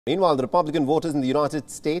Meanwhile, the Republican voters in the United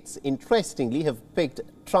States, interestingly, have picked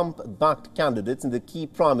Trump-backed candidates in the key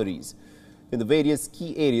primaries in the various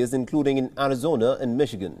key areas, including in Arizona and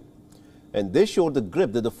Michigan. And this showed the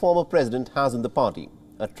grip that the former president has in the party.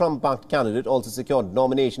 A Trump-backed candidate also secured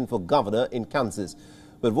nomination for governor in Kansas,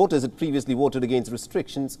 where voters had previously voted against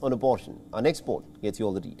restrictions on abortion. Our next report gets you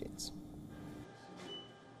all the details.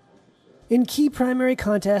 In key primary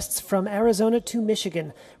contests from Arizona to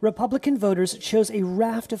Michigan, Republican voters chose a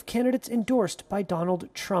raft of candidates endorsed by Donald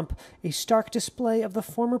Trump, a stark display of the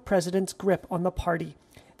former president's grip on the party.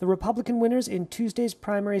 The Republican winners in Tuesday's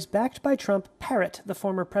primaries backed by Trump parrot the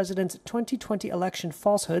former president's 2020 election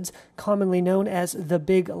falsehoods, commonly known as the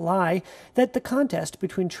big lie, that the contest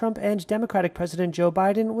between Trump and Democratic President Joe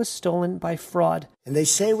Biden was stolen by fraud. And they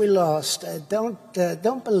say we lost.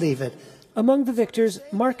 Don't believe it. Among the victors,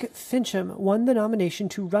 Mark Finchem won the nomination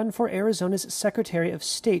to run for Arizona's Secretary of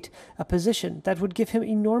State, a position that would give him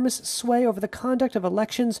enormous sway over the conduct of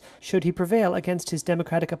elections should he prevail against his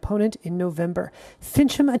Democratic opponent in November.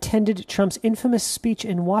 Finchem attended Trump's infamous speech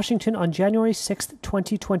in Washington on January 6,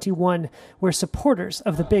 2021, where supporters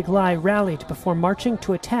of the big lie rallied before marching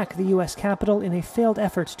to attack the U.S. Capitol in a failed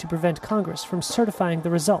effort to prevent Congress from certifying the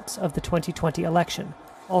results of the 2020 election.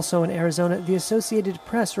 Also in Arizona, the Associated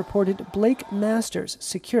Press reported Blake Masters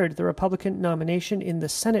secured the Republican nomination in the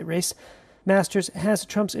Senate race. Masters has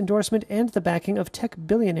Trump's endorsement and the backing of tech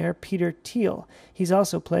billionaire Peter Thiel. He's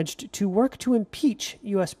also pledged to work to impeach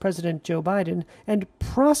U.S. President Joe Biden and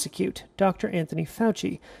prosecute Dr. Anthony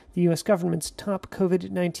Fauci, the U.S. government's top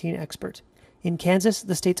COVID-19 expert. In Kansas,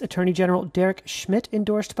 the state's Attorney General Derek Schmidt,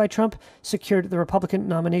 endorsed by Trump, secured the Republican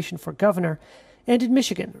nomination for governor. And in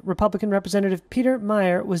Michigan, Republican Representative Peter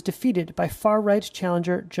Meijer was defeated by far-right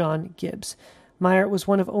challenger John Gibbs. Meijer was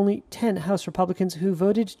one of only 10 House Republicans who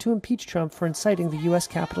voted to impeach Trump for inciting the U.S.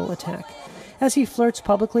 Capitol attack. As he flirts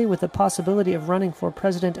publicly with the possibility of running for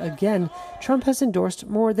president again, Trump has endorsed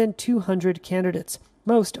more than 200 candidates.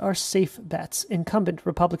 Most are safe bets, incumbent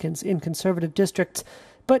Republicans in conservative districts.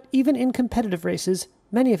 But even in competitive races,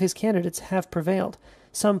 many of his candidates have prevailed.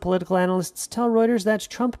 Some political analysts tell Reuters that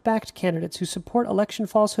Trump-backed candidates who support election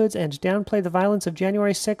falsehoods and downplay the violence of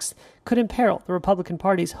January 6th could imperil the Republican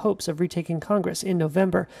Party's hopes of retaking Congress in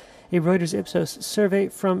November. A Reuters Ipsos survey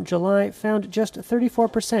from July found just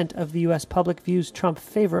 34% of the U.S. public views Trump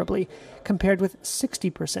favorably, compared with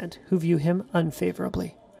 60% who view him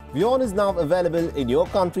unfavorably. WION is now available in your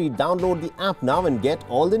country. Download the app now and get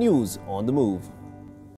all the news on the move.